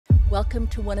Welcome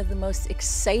to one of the most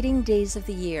exciting days of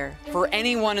the year. For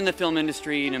anyone in the film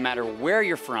industry, no matter where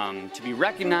you're from, to be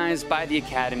recognized by the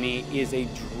Academy is a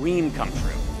dream come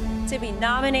true. To be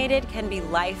nominated can be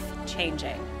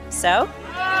life-changing. So,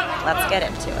 let's get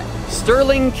into it.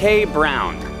 Sterling K.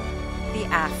 Brown. The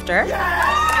After.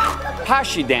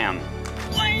 Pashidam.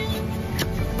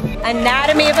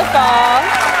 Anatomy of a Fall.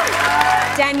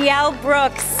 Danielle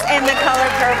Brooks in The Color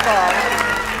Purple.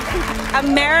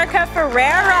 America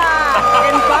Ferrera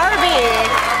in Barbie.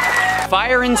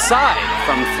 Fire Inside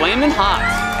from Flamin' Hot.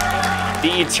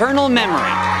 The Eternal Memory.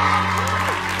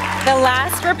 The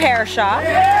Last Repair Shop.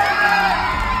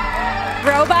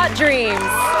 Robot Dreams.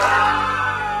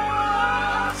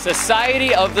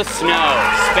 Society of the Snow,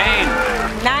 Spain.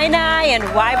 Nai and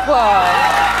Waipo.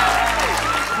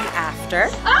 The After.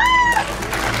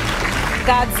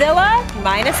 Godzilla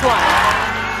 -1.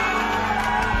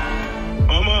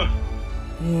 Mama.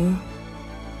 Yeah,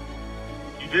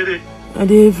 You did it. I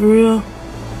did for real.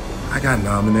 I got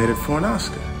nominated for an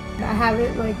Oscar. I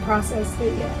haven't processed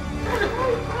it yet.